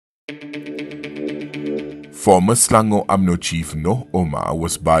Former Selangor UMNO chief Noh Omar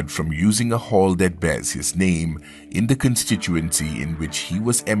was barred from using a hall that bears his name in the constituency in which he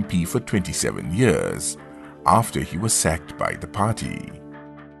was MP for 27 years, after he was sacked by the party.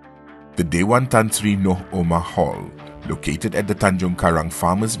 The Dewan Tan Sri Noh Omar Hall, located at the Tanjong Karang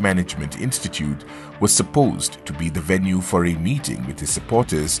Farmers Management Institute, was supposed to be the venue for a meeting with his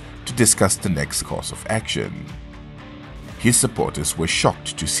supporters to discuss the next course of action. His supporters were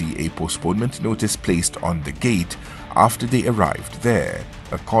shocked to see a postponement notice placed on the gate after they arrived there,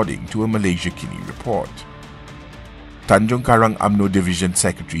 according to a Malaysia Today report. Tanjong Karang Umno Division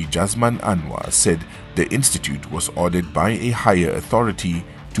Secretary Jasman Anuar said the institute was ordered by a higher authority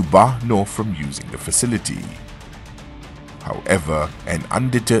to bar Noh from using the facility. However, an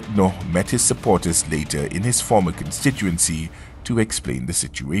undeterred Noh met his supporters later in his former constituency to explain the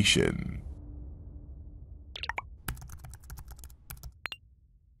situation.